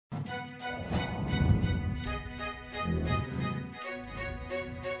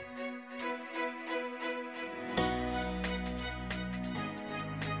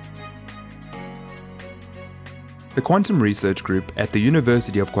The Quantum Research Group at the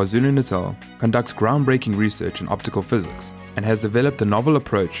University of KwaZulu-Natal conducts groundbreaking research in optical physics and has developed a novel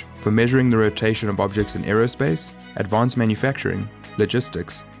approach for measuring the rotation of objects in aerospace, advanced manufacturing,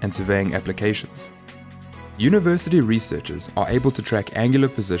 logistics, and surveying applications. University researchers are able to track angular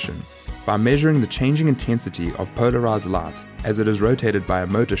position by measuring the changing intensity of polarized light as it is rotated by a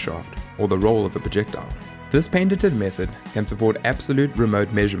motor shaft or the roll of a projectile. This patented method can support absolute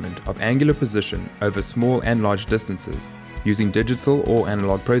remote measurement of angular position over small and large distances using digital or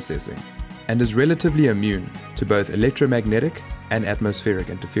analog processing, and is relatively immune to both electromagnetic and atmospheric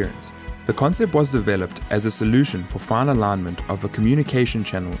interference. The concept was developed as a solution for fine alignment of a communication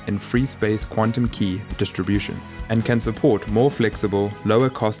channel in free space quantum key distribution, and can support more flexible, lower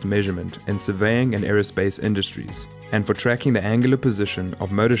cost measurement in surveying and aerospace industries, and for tracking the angular position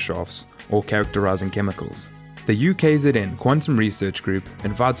of motor shafts or characterizing chemicals. The UKZN Quantum Research Group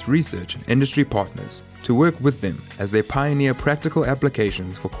invites research and industry partners to work with them as they pioneer practical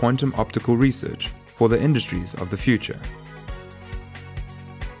applications for quantum optical research for the industries of the future.